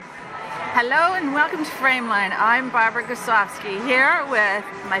Hello and welcome to Frameline. I'm Barbara Gosofsky here with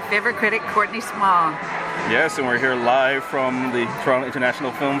my favorite critic, Courtney Small. Yes, and we're here live from the Toronto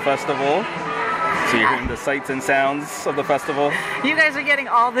International Film Festival. So you're hearing the sights and sounds of the festival. You guys are getting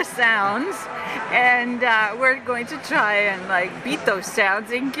all the sounds, and we're going to try and beat those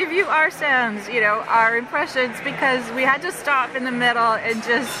sounds and give you our sounds, our impressions, because we had to stop in the middle and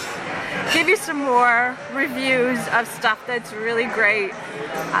just give you some more reviews of stuff that's really great.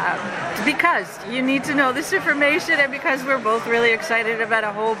 Because you need to know this information, and because we're both really excited about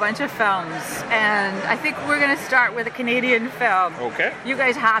a whole bunch of films. And I think we're going to start with a Canadian film. Okay. You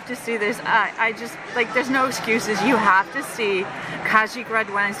guys have to see this. I just, there's no excuses. You have to see Kazik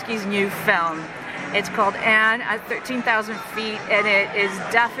Radwanski's new film. It's called Anne at 13,000 Feet, and it is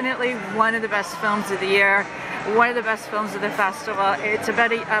definitely one of the best films of the year. One of the best films of the festival. It's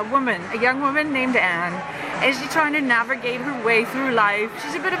about a young woman named Anne, and she's trying to navigate her way through life.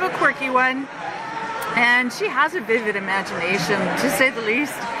 She's a bit of a quirky one, and she has a vivid imagination, to say the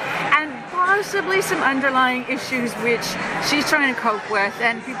least, and possibly some underlying issues which she's trying to cope with,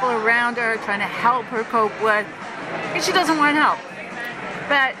 and people around her are trying to help her cope with, and she doesn't want help.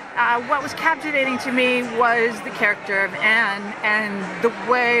 But what was captivating to me was the character of Anne and the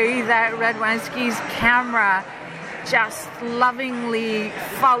way that Radwanski's camera just lovingly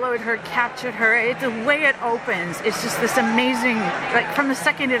followed her, captured her. The way it opens, it's just this amazing, from the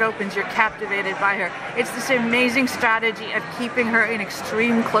second it opens, you're captivated by her. It's this amazing strategy of keeping her in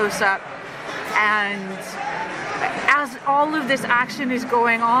extreme close-up. And as all of this action is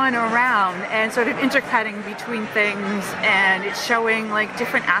going on around and sort of intercutting between things, and it's showing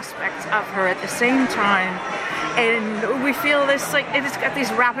different aspects of her at the same time, and we feel this it's got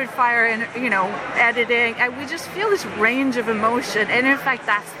these rapid fire and editing, and we just feel this range of emotion. And in fact,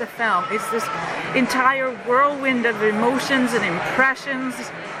 that's the film. It's this entire whirlwind of emotions and impressions,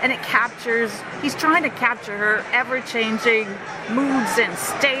 and he's trying to capture her ever-changing moods and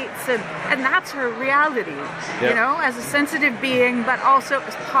states, and that's her reality, yep. As a sensitive being, but also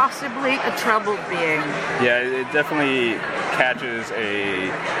as possibly a troubled being. Yeah, it definitely catches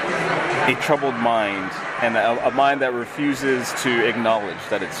a troubled mind, and a mind that refuses to acknowledge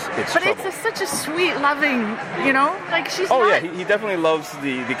that it's but troubled. It's such a sweet, loving, she's Oh, not, yeah, he definitely loves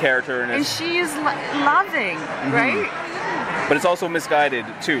the character. And she is loving, mm-hmm. right? But it's also misguided,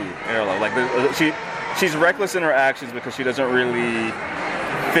 too. She's reckless in her actions because she doesn't really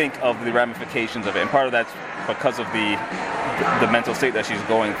think of the ramifications of it. And part of that's because of the mental state that she's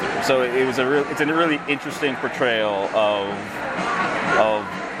going through. So it's a really interesting portrayal of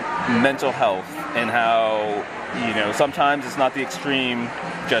mental health, and how sometimes it's not the extreme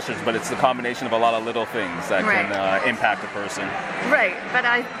gestures, but it's the combination of a lot of little things that can impact a person. Right, but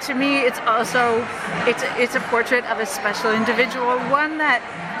to me, it's also it's a portrait of a special individual, one that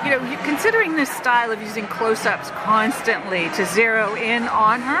considering this style of using close-ups constantly to zero in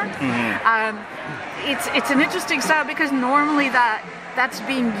on her. Mm-hmm. It's an interesting style, because normally that's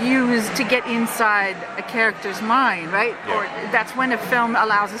being used to get inside a character's mind, right? Yeah. Or that's when a film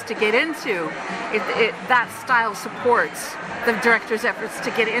allows us to get into it. That style supports the director's efforts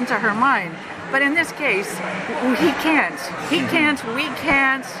to get into her mind. But in this case, he can't. He can't. We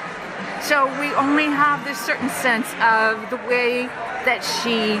can't. So we only have this certain sense of the way that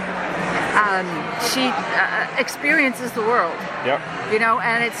she experiences the world. Yep.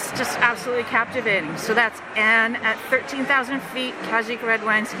 And it's just absolutely captivating. So that's Anne at 13,000 Feet, Kazik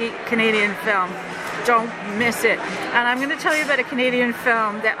Radwanski, Canadian film. Don't miss it. And I'm going to tell you about a Canadian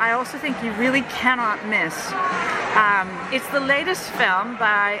film that I also think you really cannot miss. It's the latest film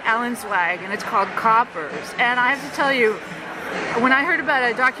by Alan Zweig, and it's called Coppers. And I have to tell you, when I heard about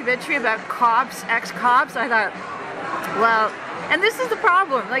a documentary about cops, ex-cops, I thought, well, and this is the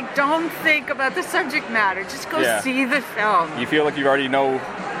problem. Don't think about the subject matter. Just go see the film. You feel like you already know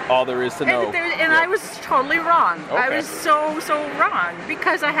all there is to know. And I was totally wrong. Okay. I was so wrong,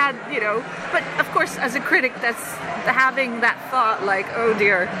 because I had, but of course, as a critic, that's having that thought oh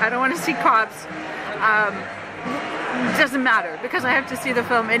dear, I don't want to see cops. Doesn't matter, because I have to see the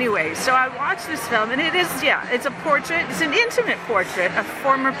film anyway. So I watched this film, and it's a portrait. It's an intimate portrait of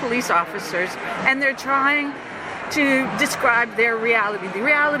former police officers, and they're trying to describe their reality, the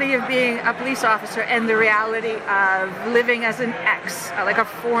reality of being a police officer, and the reality of living as an a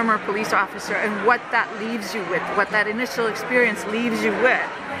former police officer, and what that leaves you with, what that initial experience leaves you with.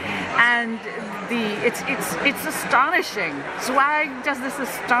 And it's astonishing. Zweig does this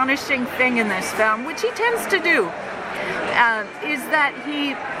astonishing thing in this film, which he tends to do, is that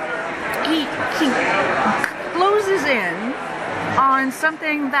he closes in on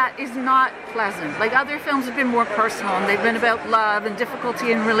something that is not pleasant. Like other films have been more personal and they've been about love and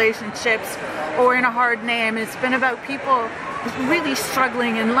difficulty in relationships or in A Hard Name. It's been about people really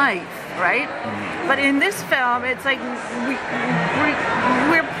struggling in life, right? But in this film, it's like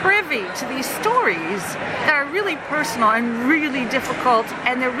we're privy to these stories that are really personal and really difficult,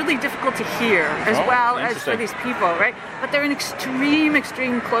 and they're really difficult to hear as well as for these people, right? But they're an extreme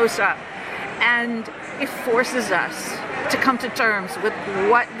close-up, and it forces us to come to terms with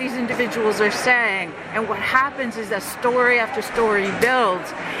what these individuals are saying. And what happens is that story after story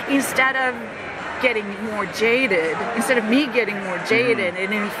builds. Instead of getting more jaded, instead of me getting more jaded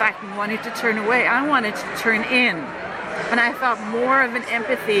and in fact wanting to turn away, I wanted to turn in. And I felt more of an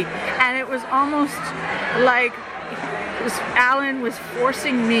empathy, and it was almost like Alan was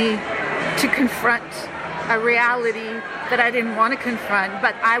forcing me to confront a reality that I didn't want to confront,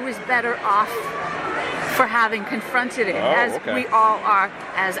 but I was better off for having confronted it, as we all are,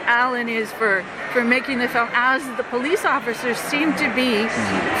 as Alan is for making the film, as the police officers seem to be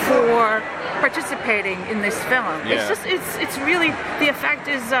for participating in this film. It's just, it's really, the effect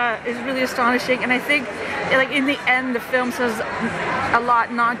is really astonishing, and I think, like, in the end, the film says a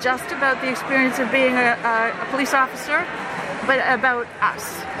lot, not just about the experience of being a police officer, but about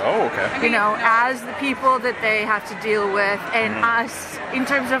us. You know, as the people that they have to deal with, and us in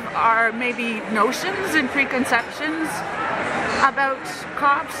terms of our maybe notions and preconceptions about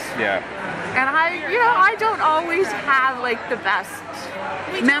cops. And I don't always have like the best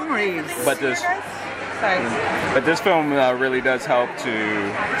memories. But this film really does help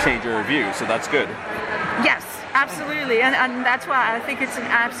to change your view, so that's good. Yes, absolutely, and that's why I think it's an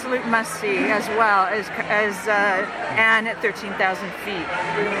absolute must-see as well as Anne at 13,000 feet.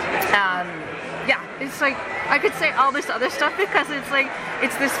 Yeah, it's like I could say all this other stuff because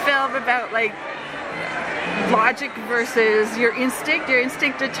it's this film about like logic versus your instinct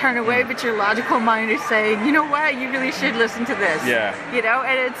to turn away, but your logical mind is saying, you know what, you really should listen to this. You know,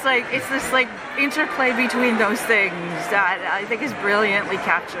 and it's this like interplay between those things that I think is brilliantly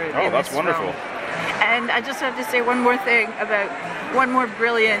captured. In That's this wonderful. Film. And I just have to say one more thing about one more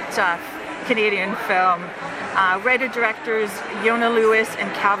brilliant Canadian film. Writer-directors Yona Lewis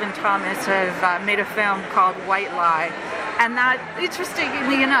and Calvin Thomas have made a film called White Lie. And that,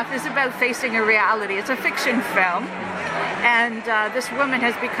 interestingly enough, is about facing a reality. It's a fiction film. And this woman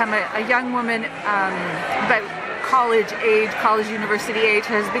has become a young woman about college university age,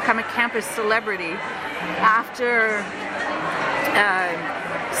 has become a campus celebrity after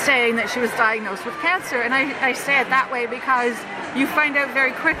saying that she was diagnosed with cancer. And I say it that way because you find out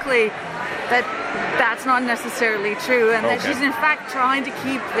very quickly that that's not necessarily true, and that she's in fact trying to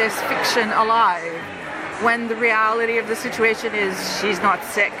keep this fiction alive when the reality of the situation is she's not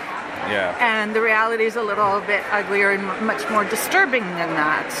sick. And the reality is a little bit uglier and much more disturbing than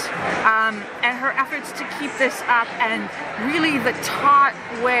that. And her efforts to keep this up, and really the taut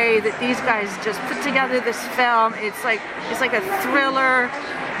way that these guys just put together this film, it's like a thriller,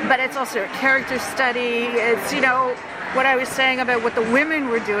 but it's also a character study. It's, you know, what I was saying about what the women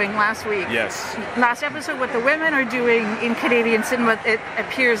were doing last week. Last episode, what the women are doing in Canadian cinema, it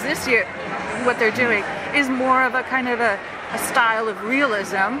appears this year, what they're doing is more of a kind of a style of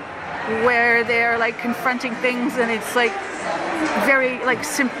realism, where they're like confronting things, and it's like very like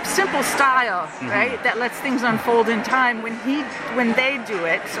simple style, right? That lets things unfold in time. When they do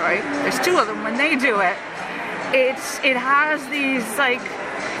it, sorry, there's two of them. When they do it, it has these like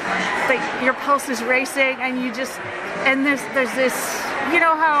your pulse is racing, and you just, and there's this, you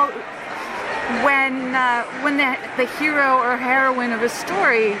know how when the hero or heroine of a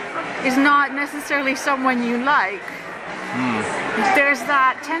story is not necessarily someone you like. There's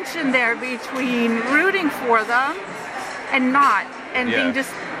that tension there between rooting for them and not, and being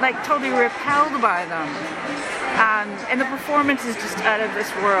just like totally repelled by them. And the performance is just out of this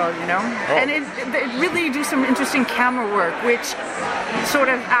world, you know? And it really do some interesting camera work, which sort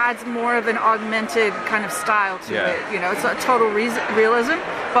of adds more of an augmented kind of style to it. You know, it's a total realism,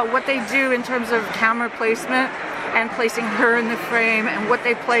 but what they do in terms of camera placement and placing her in the frame and what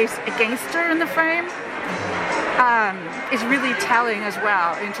they place against her in the frame is really telling as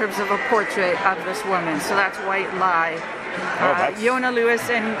well in terms of a portrait of this woman. So that's White Lie. Yona Lewis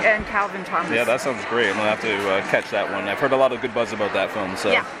and Calvin Thomas. Yeah, that sounds great. I'm gonna have to catch that one. I've heard a lot of good buzz about that film. So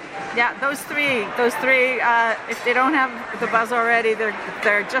yeah, those three. If they don't have the buzz already,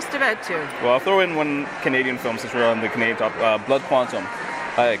 they're just about to. Well, I'll throw in one Canadian film since we're on the Canadian top. Blood Quantum.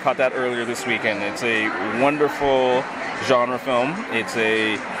 I caught that earlier this weekend. It's a wonderful genre film. It's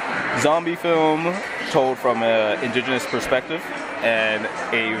a zombie film told from an indigenous perspective, and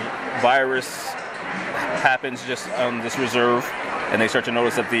a virus happens just on this reserve, and they start to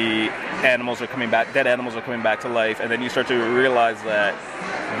notice that the animals are coming back, dead animals are coming back to life, and then you start to realize that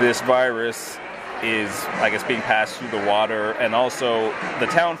this virus is, I guess, being passed through the water, and also the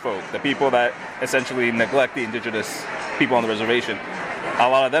town folk, the people that essentially neglect the indigenous people on the reservation, a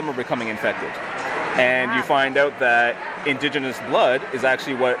lot of them are becoming infected. And you find out that indigenous blood is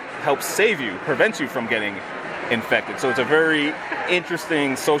actually what helps save you, prevents you from getting infected. So it's a very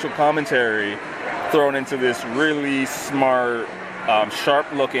interesting social commentary thrown into this really smart,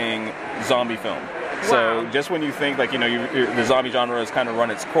 sharp-looking zombie film. So just when you think like, the zombie genre has kind of run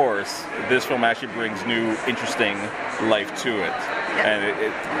its course, this film actually brings new, interesting life to it.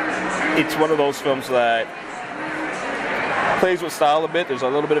 And it's one of those films that plays with style a bit. There's a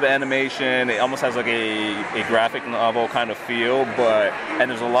little bit of animation. It almost has like a graphic novel kind of feel, and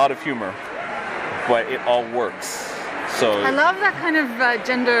there's a lot of humor, but it all works. So I love that kind of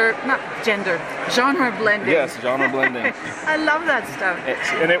genre blending. Yes, genre blending. I love that stuff.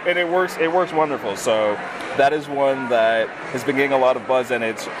 And it works. It works wonderful. So that is one that has been getting a lot of buzz, and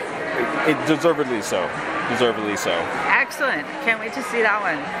it deservedly so. Deservedly so. Excellent. Can't wait to see that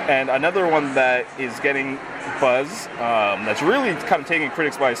one. And another one that is getting buzz, that's really kind of taking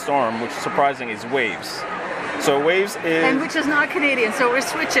critics by storm, which is surprising, is Waves. So Waves is... And which is not Canadian, so we're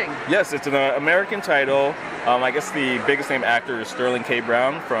switching. Yes, it's an American title. I guess the biggest name actor is Sterling K.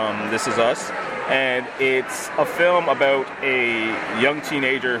 Brown from This Is Us. And it's a film about a young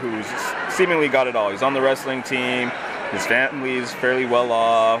teenager who's seemingly got it all. He's on the wrestling team. His family is fairly well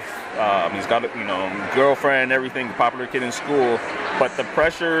off. He's got a girlfriend, everything, the popular kid in school. But the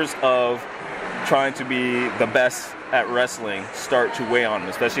pressures of trying to be the best at wrestling start to weigh on him,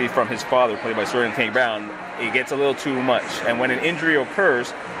 especially from his father, played by Sterling K. Brown. It gets a little too much. And when an injury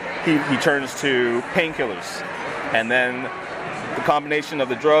occurs, he turns to painkillers. And then the combination of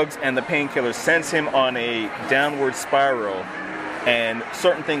the drugs and the painkillers sends him on a downward spiral, and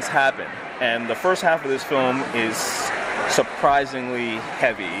certain things happen. And the first half of this film is surprisingly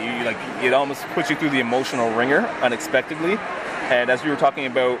heavy. It almost puts you through the emotional ringer unexpectedly. And as we were talking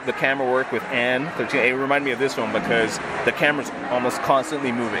about the camera work with Anne 13, it reminded me of this film because the camera's almost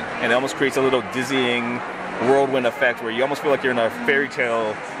constantly moving, and it almost creates a little dizzying whirlwind effect where you almost feel like you're in a fairy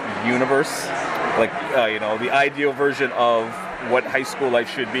tale universe, like the ideal version of what high school life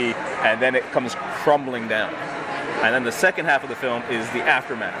should be, and then it comes crumbling down. And then the second half of the film is the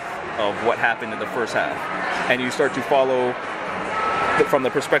aftermath of what happened in the first half, and you start to follow from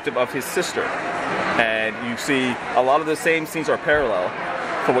the perspective of his sister, and you see a lot of the same scenes are parallel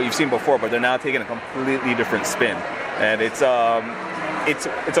from what you've seen before, but they're now taking a completely different spin. And it's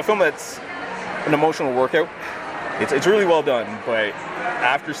a film that's an emotional workout. It's really well done, but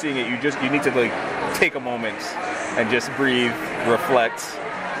after seeing it, you need to take a moment and just breathe, reflect.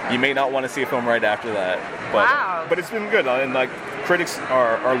 You may not want to see a film right after that, but it's been good, and critics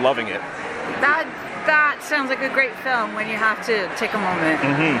are loving it. That sounds like a great film when you have to take a moment.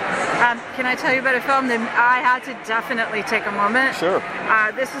 Can I tell you about a film that I had to definitely take a moment? Sure.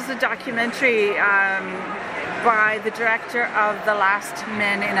 This is a documentary by the director of The Last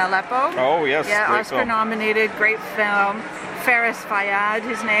Men in Aleppo. Oh, yes. Yeah, Oscar-nominated, great film. Faris Fayyad,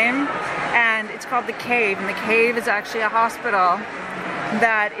 his name. And it's called The Cave. And The Cave is actually a hospital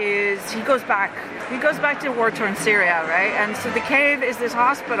that is, he goes back to war-torn Syria, right? And so The Cave is this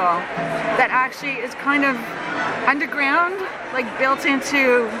hospital that actually is kind of underground, built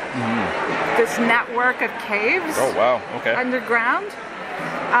into this network of caves. Oh, wow. Okay. Underground.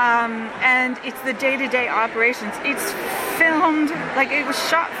 And it's the day-to-day operations. It's filmed, it was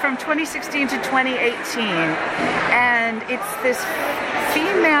shot from 2016 to 2018. And it's this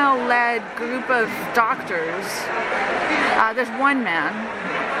female-led group of doctors. There's one man,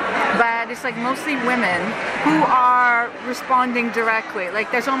 but it's mostly women who are responding directly.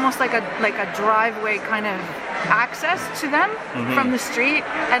 There's almost like a driveway kind of access to them from the street,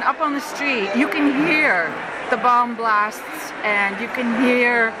 and up on the street you can hear the bomb blasts, and you can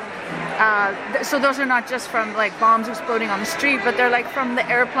hear so those are not just from bombs exploding on the street, but they're from the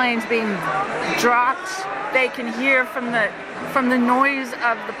airplanes being dropped. They can hear from the noise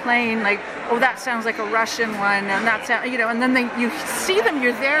of the plane, oh, that sounds like a Russian one, and that sound, and then you see them,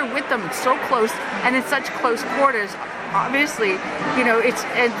 you're there with them, it's so close, and in such close quarters. Obviously,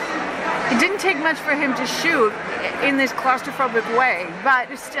 it didn't take much for him to shoot in this claustrophobic way, but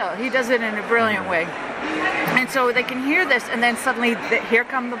still, he does it in a brilliant way. And so they can hear this, and then suddenly here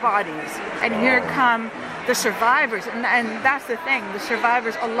come the bodies, and here come the survivors, and that's the thing, the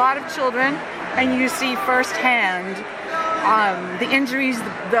survivors, a lot of children, and you see firsthand the injuries,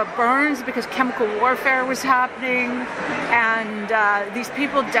 the burns, because chemical warfare was happening, and these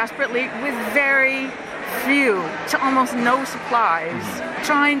people desperately, with very few to almost no supplies,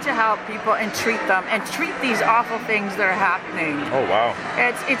 trying to help people and treat these awful things that are happening. Oh wow.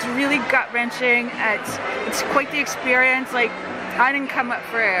 It's really gut-wrenching. It's quite the experience. Like, I didn't come up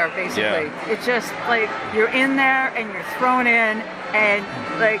for air, basically. Yeah. It's just like you're in there and you're thrown in, and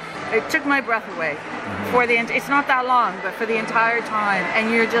like it took my breath away for it's not that long, but for the entire time,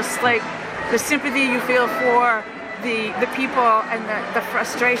 and you're just like the sympathy you feel for the people and the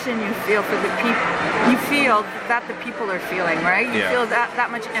frustration you feel for the people. You feel that the people are feeling, right? You feel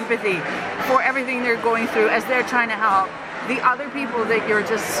that much empathy for everything they're going through as they're trying to help the other people that you're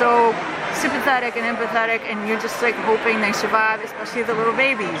just so sympathetic and empathetic, and you're just like hoping they survive, especially the little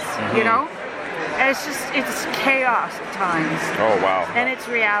babies, you know? And it's chaos at times. Oh wow. And it's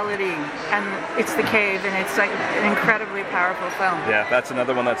reality, and it's The Cave, and it's like an incredibly powerful film. Yeah, that's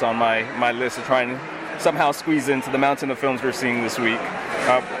another one that's on my list to try and somehow squeeze into the mountain of films we're seeing this week.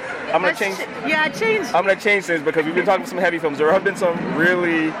 I'm gonna change. I'm gonna change things because we've been talking about some heavy films. There have been some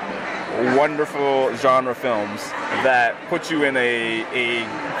really wonderful genre films that put you in a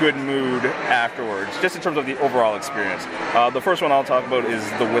good mood afterwards, just in terms of the overall experience. The first one I'll talk about is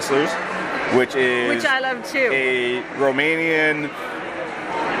The Whistlers, which I love too. A Romanian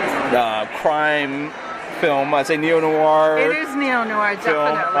crime film. I'd say neo-noir. It is neo-noir,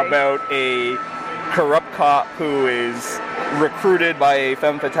 film definitely. About a corrupt cop who is recruited by a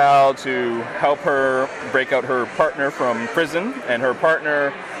femme fatale to help her break out her partner from prison, and her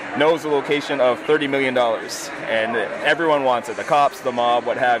partner knows the location of $30 million, and everyone wants it, the cops, the mob,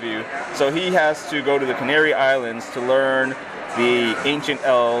 what have you. So he has to go to the Canary Islands to learn the ancient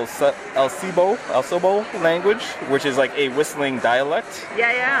El Sobo language, which is like a whistling dialect.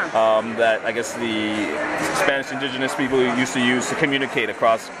 That I guess the Spanish indigenous people used to use to communicate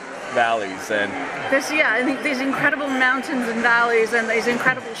across valleys. And these incredible mountains and valleys, and these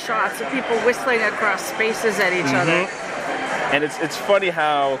incredible shots of people whistling across spaces at each other. And it's funny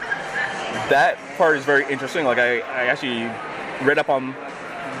how that part is very interesting. Like I actually read up on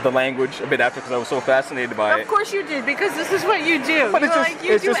the language a bit after because I was so fascinated by it. Of course you did, because this is what you do. But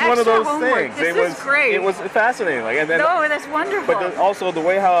it's just one of those things. This is great. It was fascinating. Like, and then, no, that's wonderful. But also the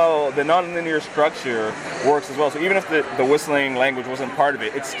way how the non-linear structure works as well. So even if the whistling language wasn't part of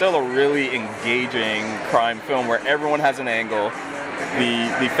it, it's still a really engaging crime film where everyone has an angle.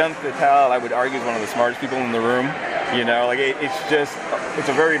 The femme fatale, I would argue, is one of the smartest people in the room. You know, like it's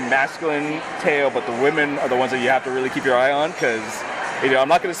a very masculine tale, but the women are the ones that you have to really keep your eye on because, you know, I'm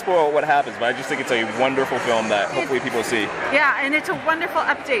not going to spoil what happens, but I just think it's a wonderful film that hopefully people see. Yeah, and it's a wonderful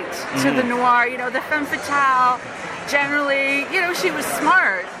update to the noir. You know, the femme fatale, generally, you know, she was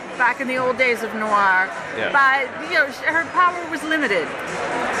smart back in the old days of noir, but, you know, her power was limited.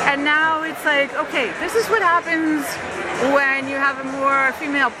 And now it's like, okay, this is what happens when you have a more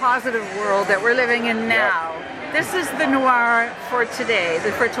female positive world that we're living in now. This is the noir for today,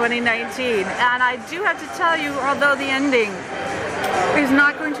 for 2019. And I do have to tell you, although the ending is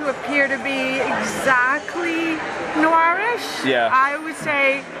not going to appear to be exactly noirish, I would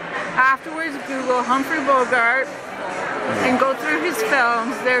say afterwards Google Humphrey Bogart and go through his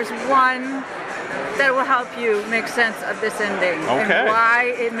films. There's one that will help you make sense of this ending and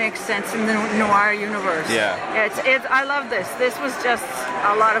why it makes sense in the noir universe. I love this. This was just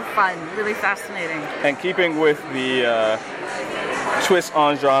a lot of fun, really fascinating. And keeping with the twist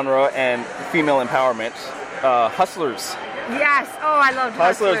on genre and female empowerment, Hustlers. Yes. Oh, I love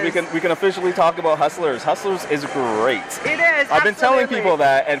Hustlers. We can officially talk about Hustlers. Hustlers is great. It is. I've been telling people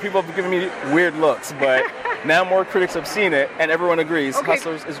that, and people have given me weird looks, but now more critics have seen it, and everyone agrees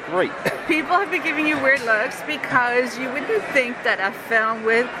Hustlers is great. People have been giving you weird looks because you wouldn't think that a film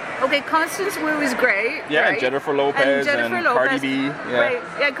with Constance Wu is great. Yeah, right? And Jennifer Lopez and Cardi B.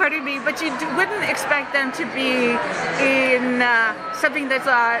 Cardi B. But you wouldn't expect them to be in something that's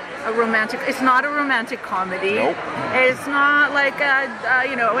a romantic. It's not a romantic comedy. Nope. It's not like a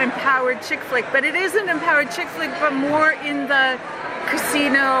empowered chick flick, but it is an empowered chick flick, but more in the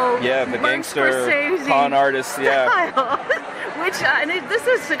casino, the gangster, con artist, style. Which this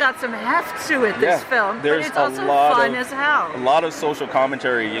has got some heft to it. This film, but it's also fun as hell. A lot of social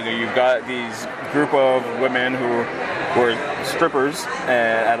commentary. You know, you've got these group of women who were strippers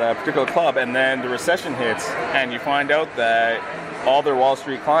at a particular club, and then the recession hits, and you find out that all their Wall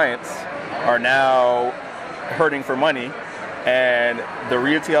Street clients are now hurting for money, and the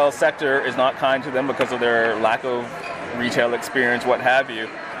retail sector is not kind to them because of their lack of retail experience, what have you.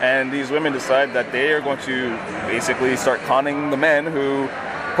 And these women decide that they are going to basically start conning the men who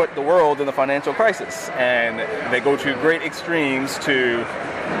put the world in the financial crisis. And they go to great extremes to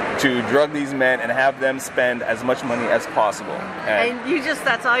to drug these men and have them spend as much money as possible. And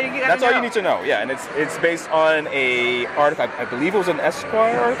that's all you got to know. That's all you need to know, yeah. And it's based on a article, I believe it was an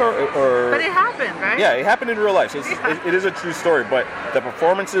Esquire article, or... But it happened, right? Yeah, it happened in real life, so it is a true story. But the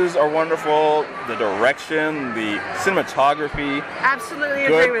performances are wonderful, the direction, the cinematography. Absolutely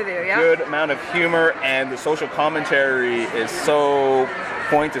agree with you, yeah. Good amount of humor, and the social commentary is so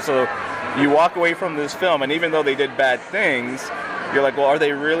pointed. So you walk away from this film, and even though they did bad things, you're like, well, are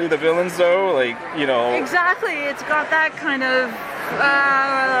they really the villains, though? Like, you know... Exactly. It's got that kind of,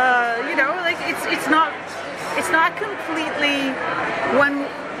 you know, like, it's not completely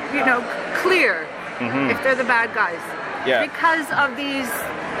clear if they're the bad guys. Yeah. Because of these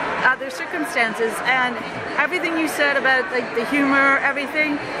other circumstances, and everything you said about like the humor,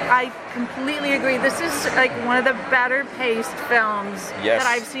 everything, I completely agree. This is like one of the better paced films that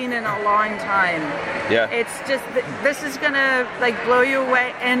I've seen in a long time. Yeah. It's just this is gonna like blow you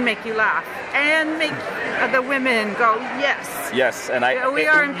away and make you laugh and make the women go yes. Yes, and we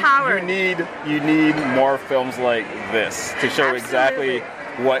are empowered. You need more films like this to show exactly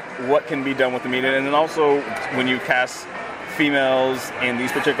what can be done with the media, and then also when you cast females in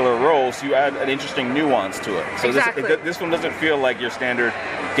these particular roles, you add an interesting nuance to it. So this film doesn't feel like your standard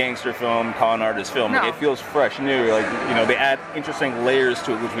gangster film, con artist film. No. It feels fresh, new. Like, you know, they add interesting layers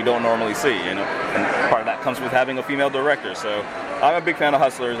to it, which we don't normally see. You know, and part of that comes with having a female director. So I'm a big fan of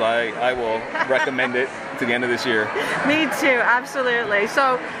Hustlers. I will recommend it to the end of this year. Me too, absolutely.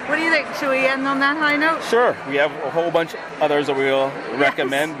 So what do you think? Should we end on that high note? Sure. We have a whole bunch of others that we'll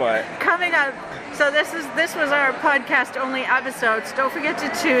recommend, but coming up. So this was our podcast only episodes. Don't forget to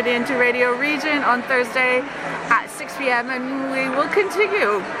tune in to Radio Region on Thursday at 6 p.m. and we will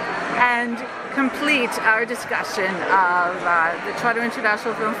continue and complete our discussion of the Toronto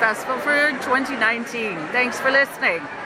International Film Festival for 2019. Thanks for listening.